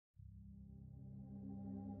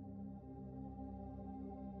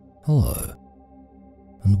Hello,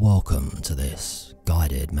 and welcome to this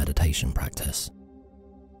guided meditation practice.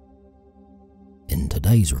 In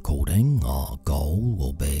today's recording, our goal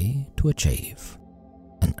will be to achieve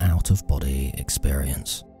an out-of-body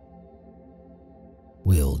experience.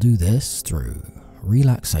 We'll do this through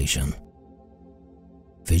relaxation,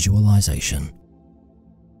 visualization,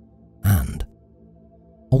 and,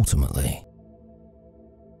 ultimately,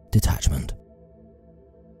 detachment.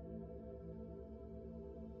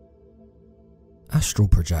 Astral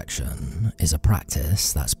projection is a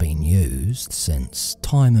practice that's been used since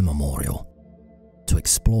time immemorial to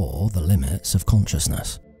explore the limits of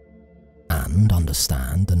consciousness and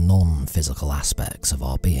understand the non-physical aspects of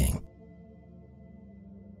our being.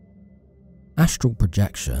 Astral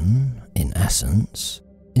projection, in essence,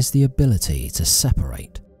 is the ability to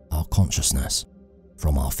separate our consciousness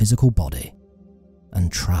from our physical body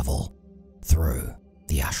and travel through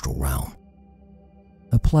the astral realm.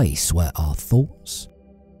 A place where our thoughts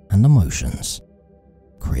and emotions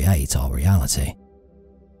create our reality.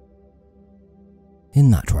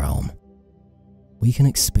 In that realm, we can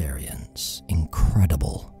experience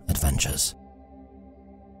incredible adventures,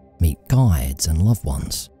 meet guides and loved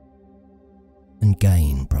ones, and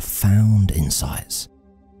gain profound insights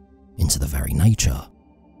into the very nature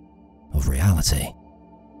of reality.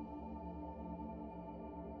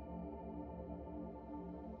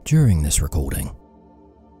 During this recording,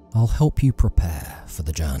 I'll help you prepare for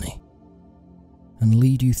the journey and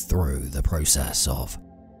lead you through the process of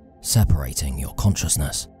separating your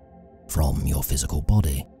consciousness from your physical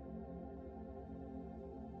body.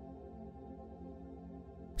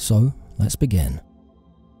 So, let's begin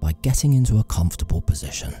by getting into a comfortable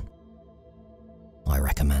position. I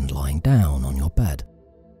recommend lying down on your bed.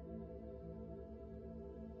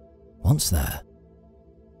 Once there,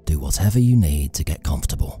 do whatever you need to get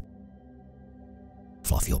comfortable.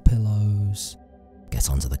 Fluff your pillows, get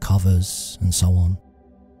under the covers, and so on.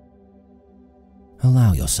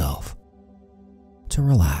 Allow yourself to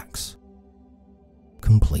relax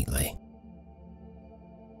completely.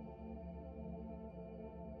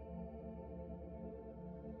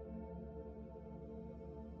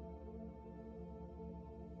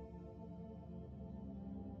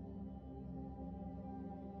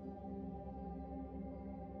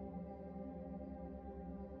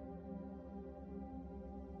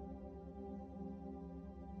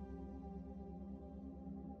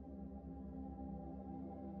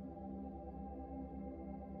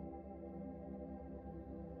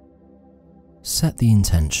 Set the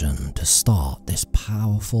intention to start this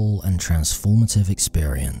powerful and transformative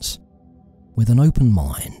experience with an open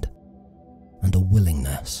mind and a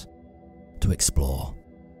willingness to explore.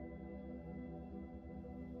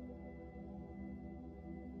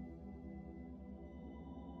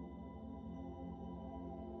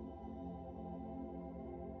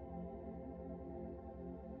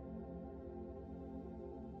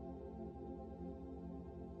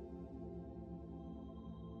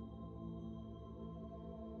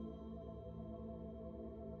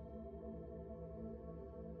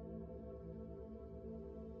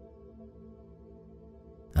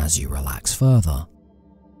 As you relax further,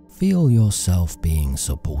 feel yourself being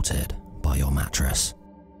supported by your mattress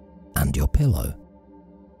and your pillow.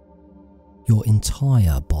 Your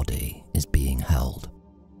entire body is being held,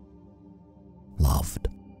 loved,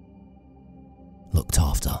 looked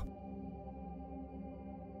after.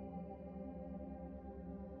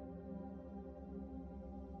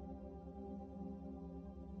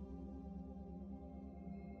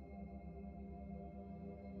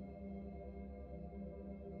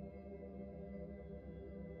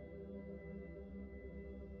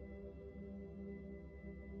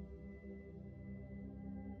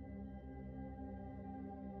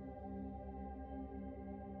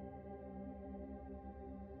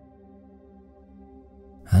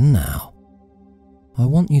 And now, I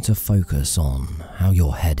want you to focus on how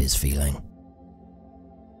your head is feeling.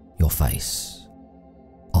 Your face,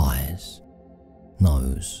 eyes,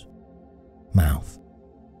 nose, mouth.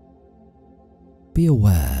 Be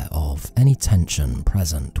aware of any tension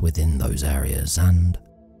present within those areas and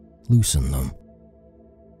loosen them.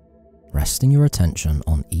 Resting your attention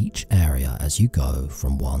on each area as you go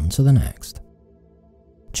from one to the next,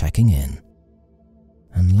 checking in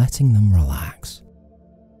and letting them relax.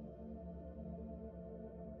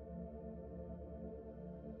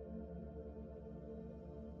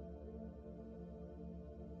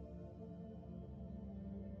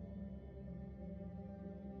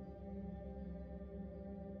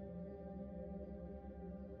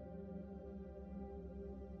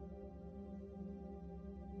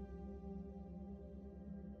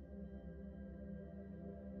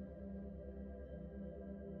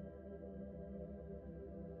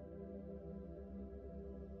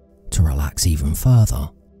 relax even further,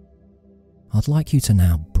 I'd like you to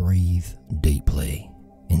now breathe deeply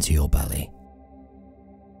into your belly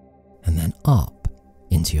and then up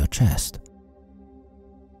into your chest.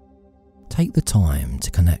 Take the time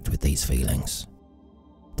to connect with these feelings,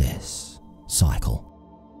 this cycle.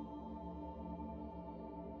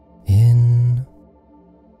 In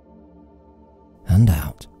and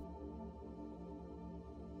out.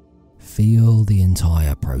 Feel the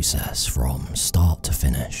entire process from start to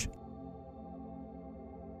finish.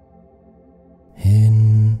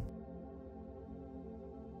 In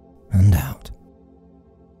and out.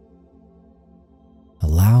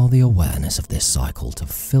 Allow the awareness of this cycle to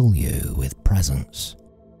fill you with presence,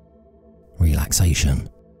 relaxation,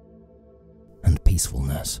 and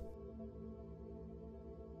peacefulness.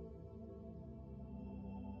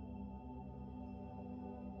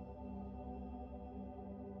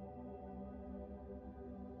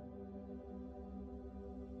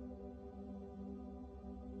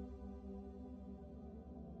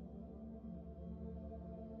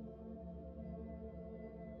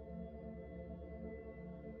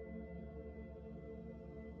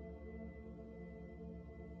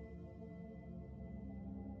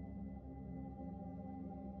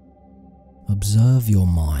 Observe your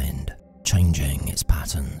mind changing its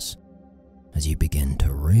patterns as you begin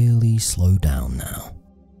to really slow down now.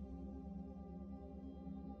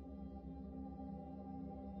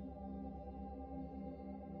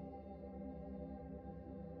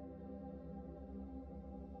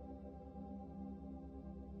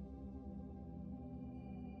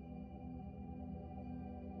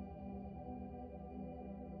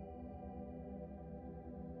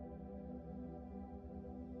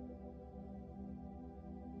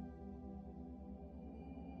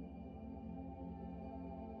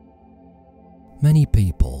 Many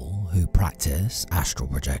people who practice astral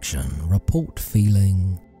projection report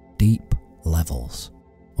feeling deep levels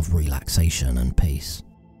of relaxation and peace.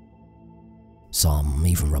 Some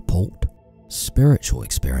even report spiritual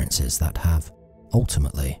experiences that have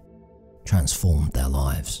ultimately transformed their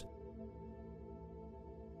lives.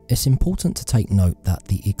 It's important to take note that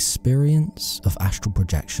the experience of astral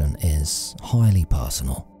projection is highly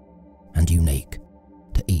personal and unique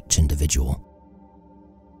to each individual.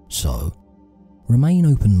 So, remain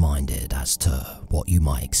open-minded as to what you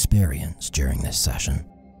might experience during this session.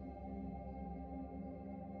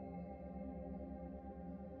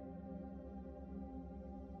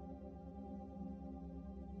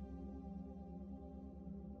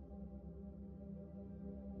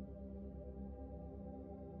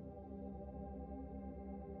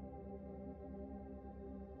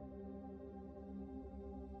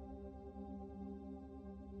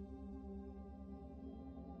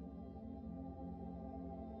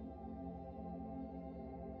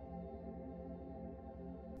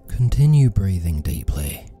 Continue breathing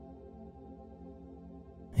deeply.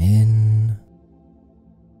 In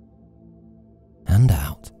and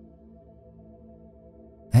out.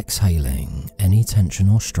 Exhaling any tension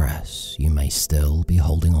or stress you may still be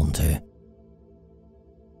holding on to.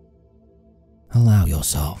 Allow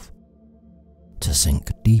yourself to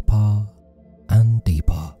sink deeper and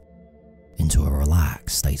deeper into a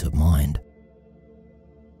relaxed state of mind.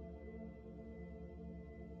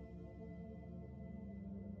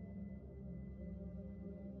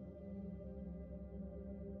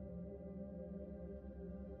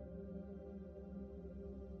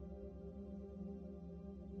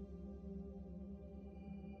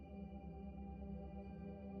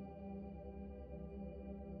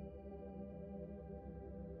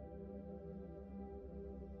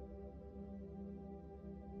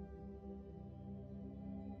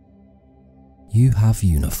 You have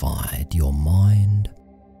unified your mind,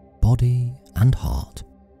 body, and heart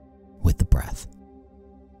with the breath,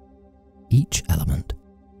 each element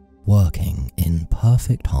working in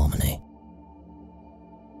perfect harmony.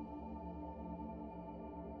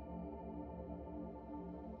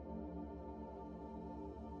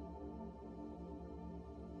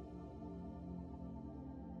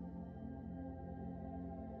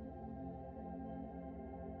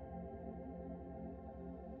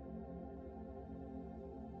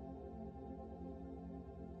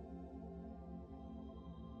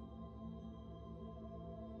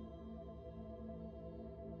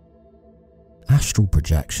 Astral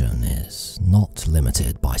projection is not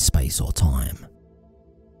limited by space or time,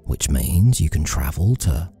 which means you can travel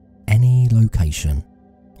to any location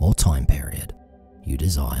or time period you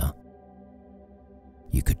desire.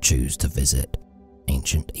 You could choose to visit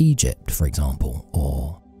ancient Egypt, for example,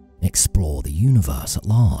 or explore the universe at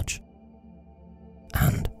large.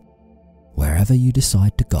 And wherever you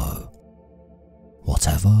decide to go,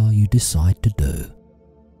 whatever you decide to do,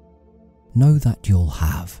 know that you'll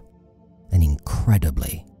have an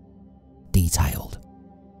incredibly detailed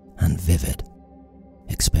and vivid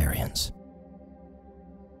experience.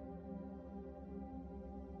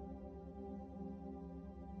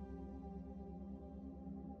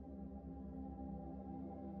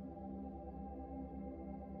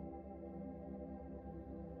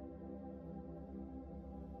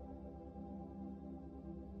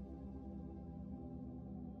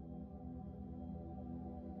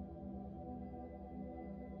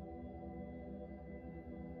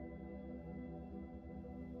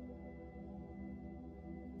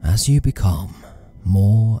 As you become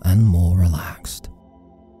more and more relaxed,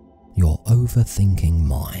 your overthinking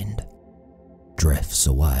mind drifts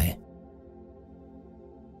away.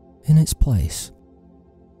 In its place,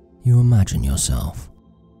 you imagine yourself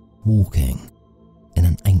walking in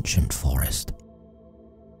an ancient forest.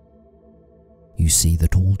 You see the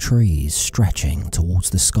tall trees stretching towards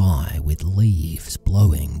the sky with leaves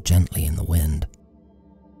blowing gently in the wind.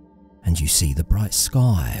 And you see the bright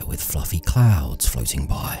sky with fluffy clouds floating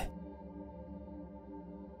by.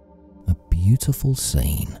 A beautiful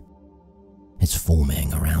scene is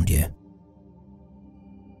forming around you.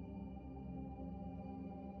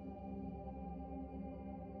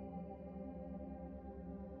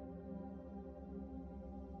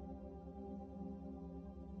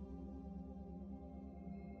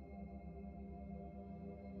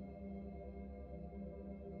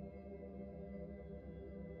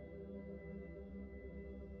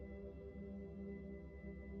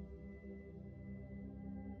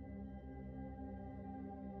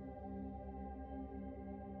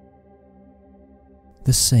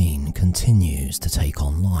 The scene continues to take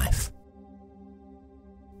on life.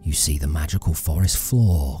 You see the magical forest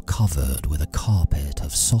floor covered with a carpet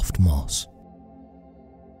of soft moss,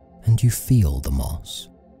 and you feel the moss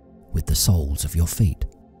with the soles of your feet.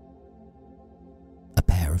 A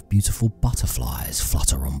pair of beautiful butterflies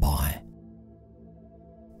flutter on by,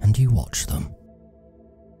 and you watch them,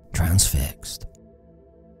 transfixed.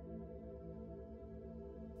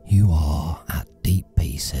 You are at deep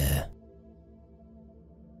peace here.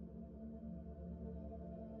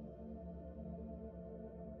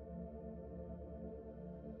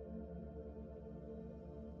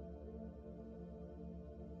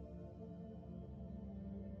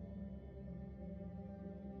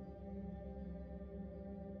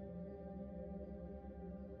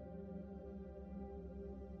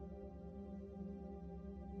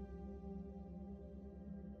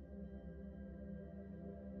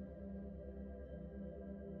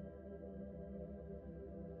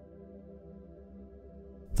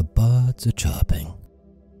 The birds are chirping,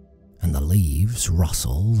 and the leaves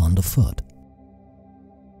rustle underfoot.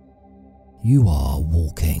 You are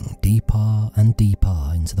walking deeper and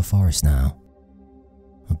deeper into the forest now,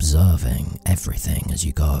 observing everything as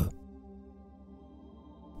you go.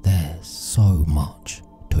 There's so much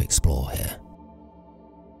to explore here.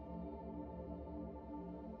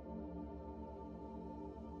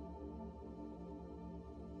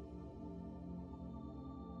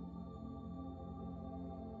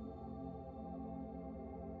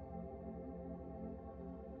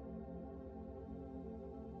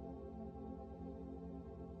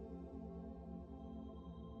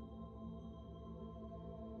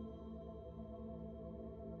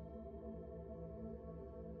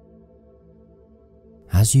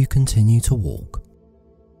 As you continue to walk,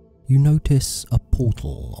 you notice a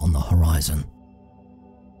portal on the horizon.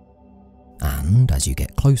 And as you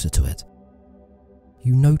get closer to it,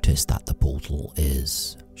 you notice that the portal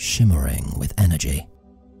is shimmering with energy.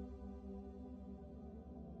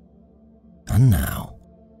 And now,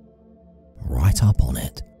 right up on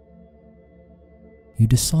it, you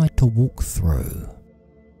decide to walk through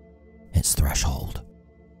its threshold.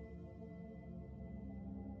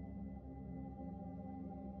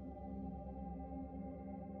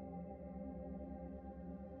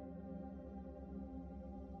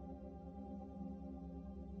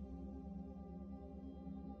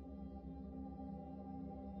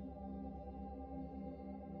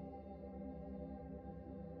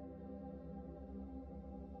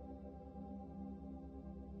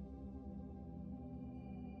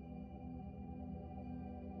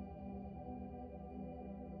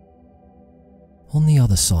 On the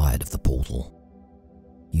other side of the portal,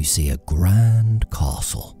 you see a grand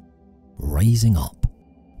castle raising up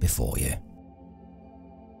before you.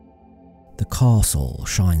 The castle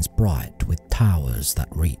shines bright with towers that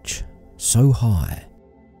reach so high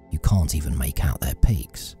you can't even make out their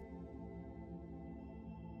peaks.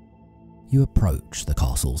 You approach the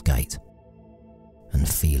castle's gate and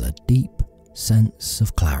feel a deep sense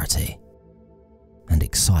of clarity and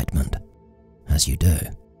excitement as you do.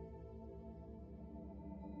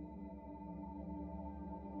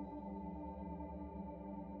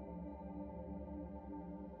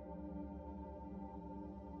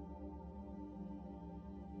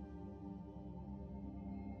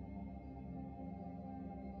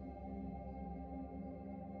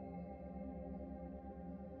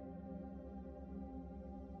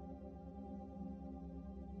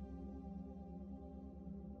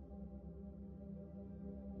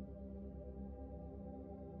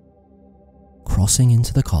 Crossing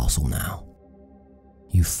into the castle now,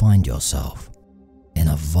 you find yourself in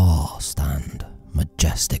a vast and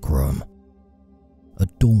majestic room,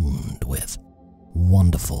 adorned with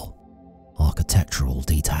wonderful architectural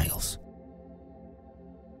details.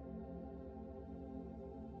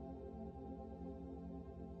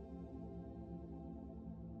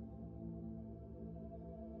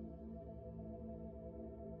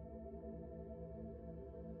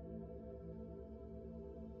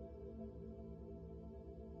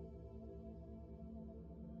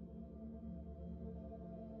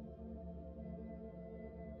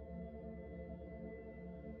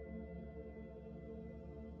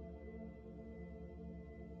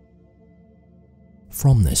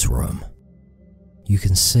 From this room, you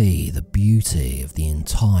can see the beauty of the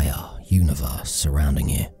entire universe surrounding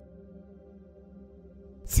you.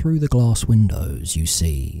 Through the glass windows, you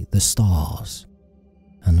see the stars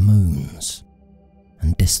and moons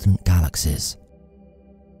and distant galaxies.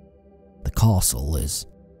 The castle is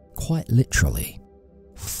quite literally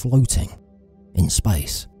floating in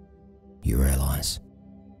space, you realise.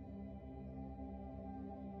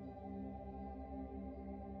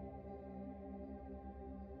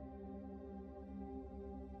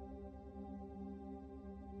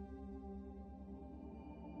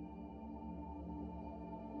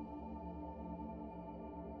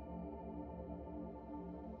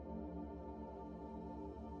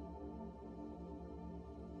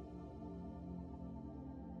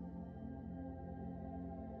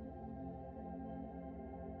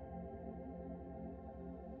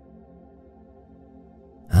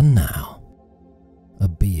 And now, a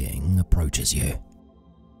being approaches you.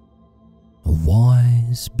 A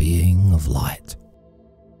wise being of light.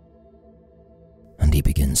 And he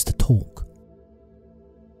begins to talk,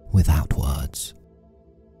 without words,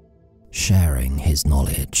 sharing his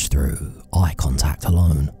knowledge through eye contact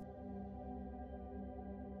alone.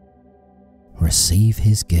 Receive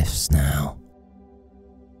his gifts now.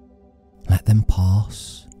 Let them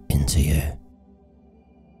pass into you.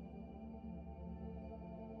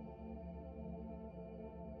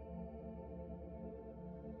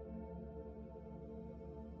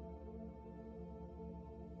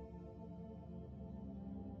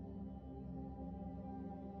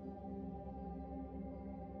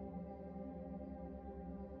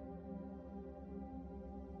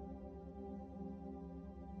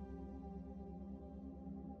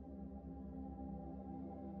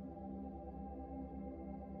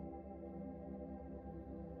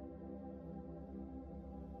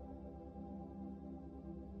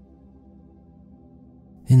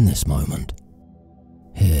 In this moment,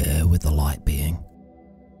 here with the light being,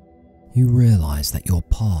 you realise that you're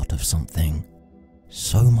part of something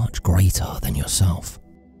so much greater than yourself.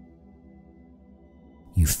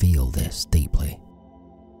 You feel this deeply,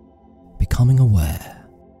 becoming aware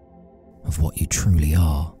of what you truly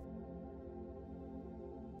are.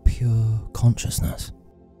 Pure consciousness.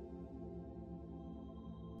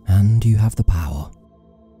 And you have the power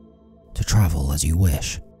to travel as you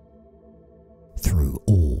wish through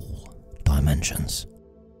all dimensions.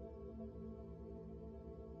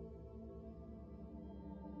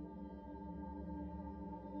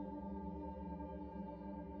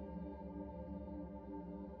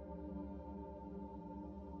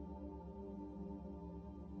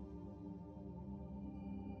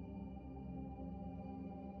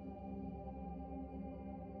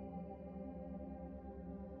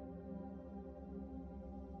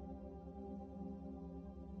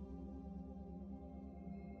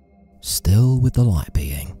 Still with the light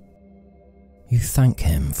being, you thank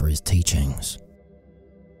him for his teachings.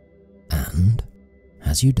 And,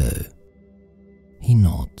 as you do, he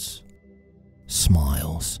nods,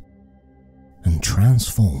 smiles, and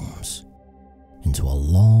transforms into a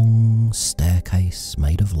long staircase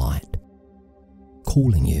made of light,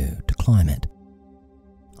 calling you to climb it,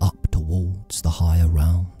 up towards the higher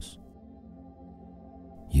realms.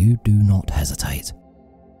 You do not hesitate,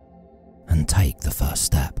 and take the first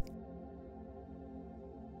step.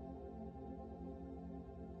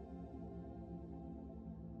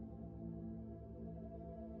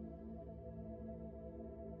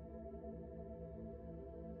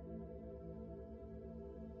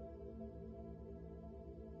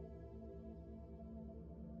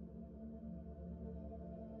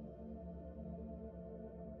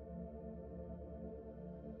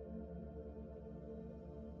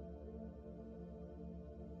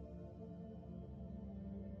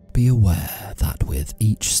 be aware that with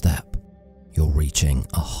each step, you're reaching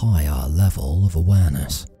a higher level of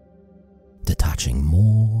awareness, detaching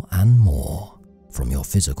more and more from your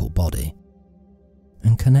physical body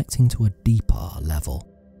and connecting to a deeper level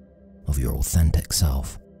of your authentic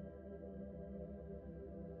self.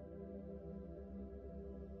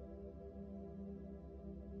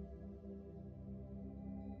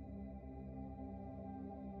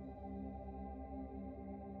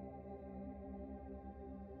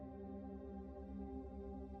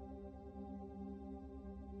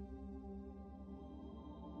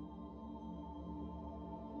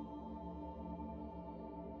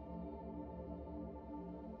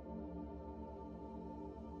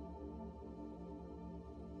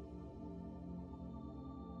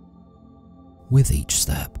 With each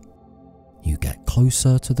step, you get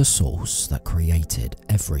closer to the source that created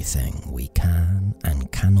everything we can and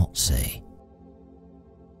cannot see.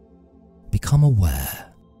 Become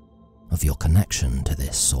aware of your connection to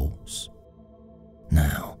this source.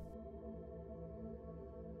 Now,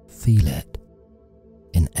 feel it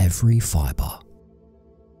in every fibre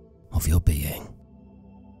of your being.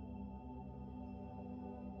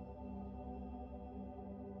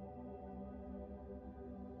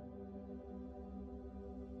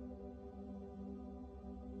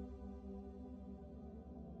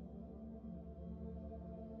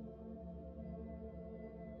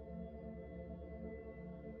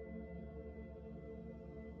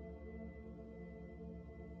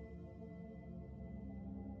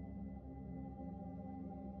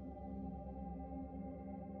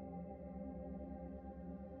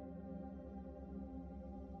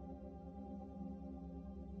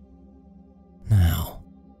 Now,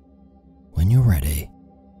 when you're ready,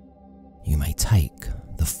 you may take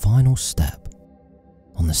the final step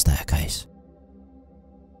on the staircase,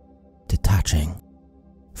 detaching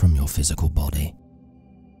from your physical body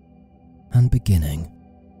and beginning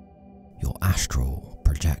your astral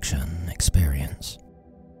projection experience.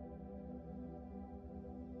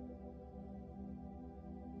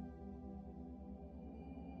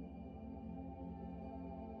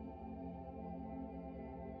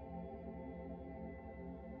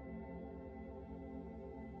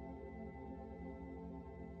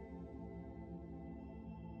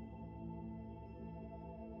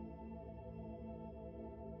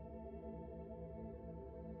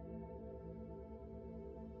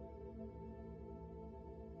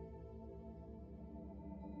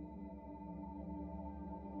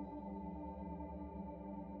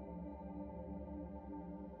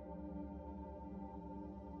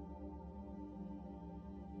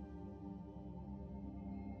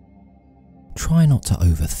 Try not to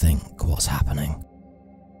overthink what's happening.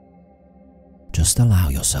 Just allow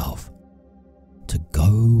yourself to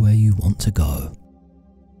go where you want to go.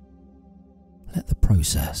 Let the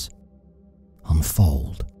process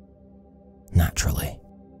unfold naturally.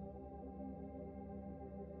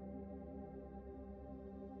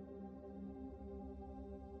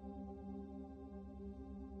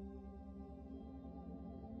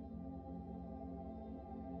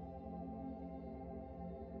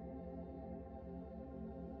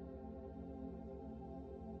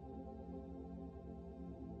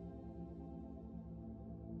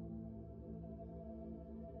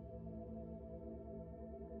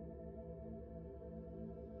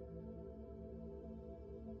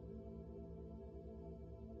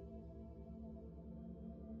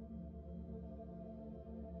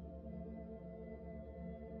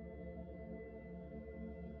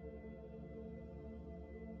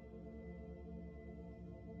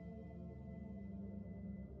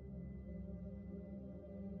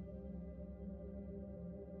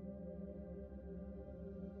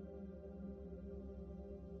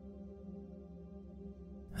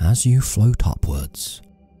 As you float upwards,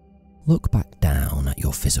 look back down at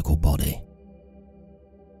your physical body.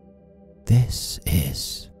 This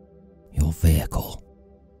is your vehicle.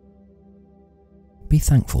 Be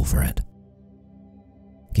thankful for it.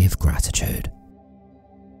 Give gratitude.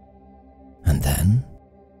 And then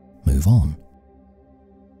move on.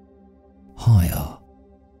 Higher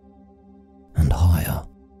and higher.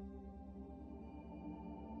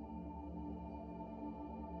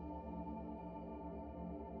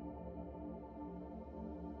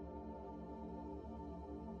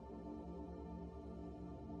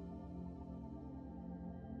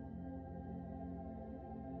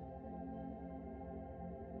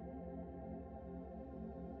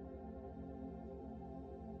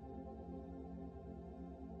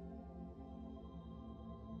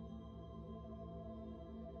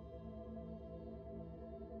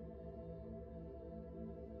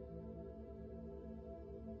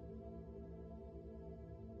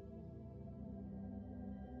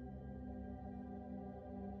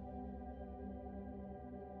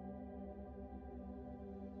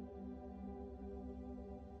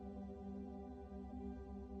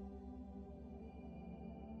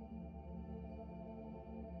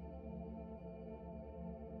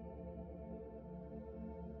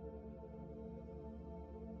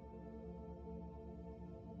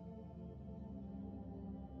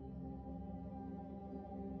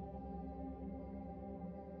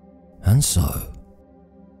 And so,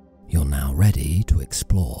 you're now ready to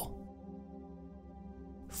explore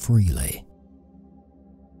freely.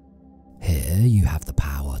 Here you have the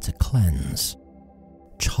power to cleanse,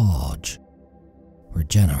 charge,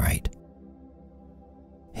 regenerate.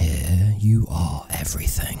 Here you are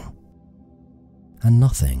everything and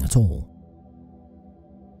nothing at all.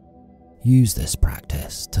 Use this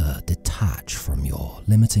practice to detach from your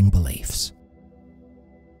limiting beliefs.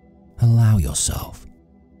 Allow yourself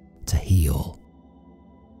to heal,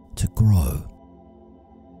 to grow,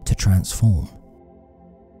 to transform.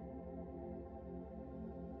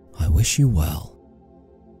 I wish you well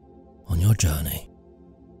on your journey.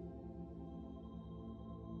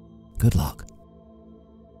 Good luck.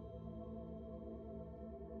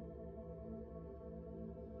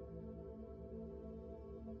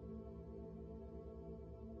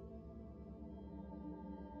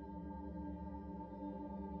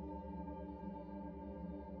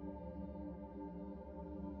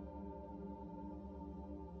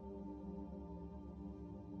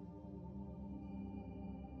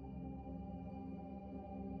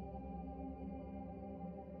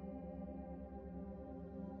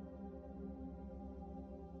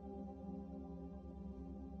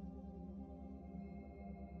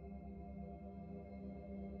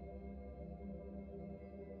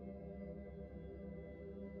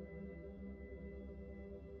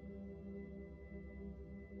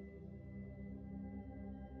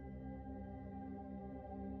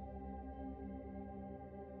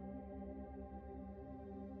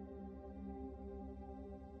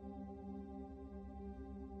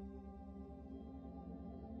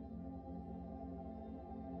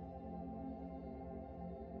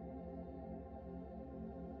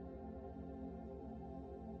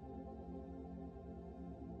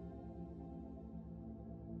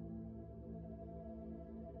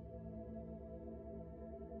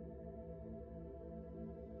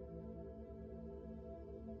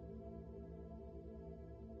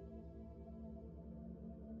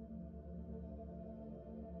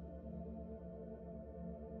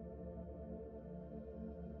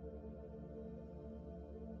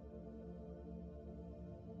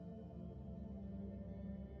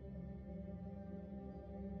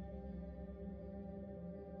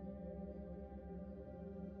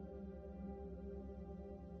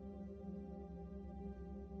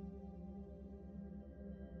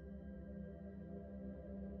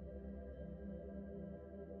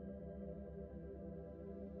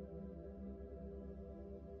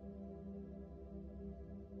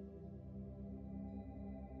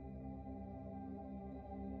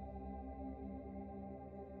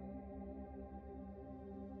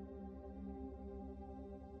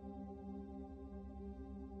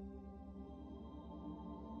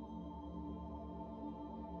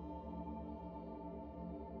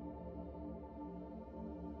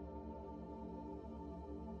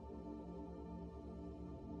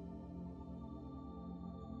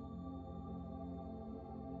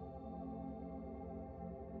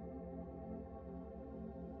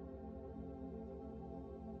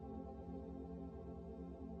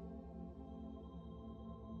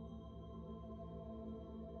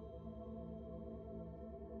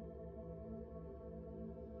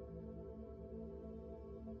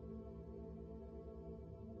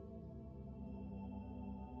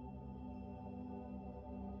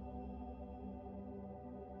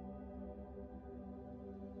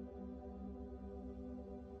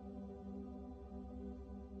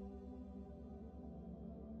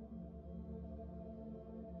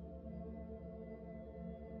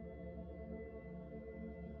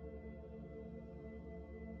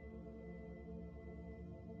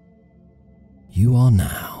 You are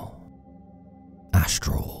now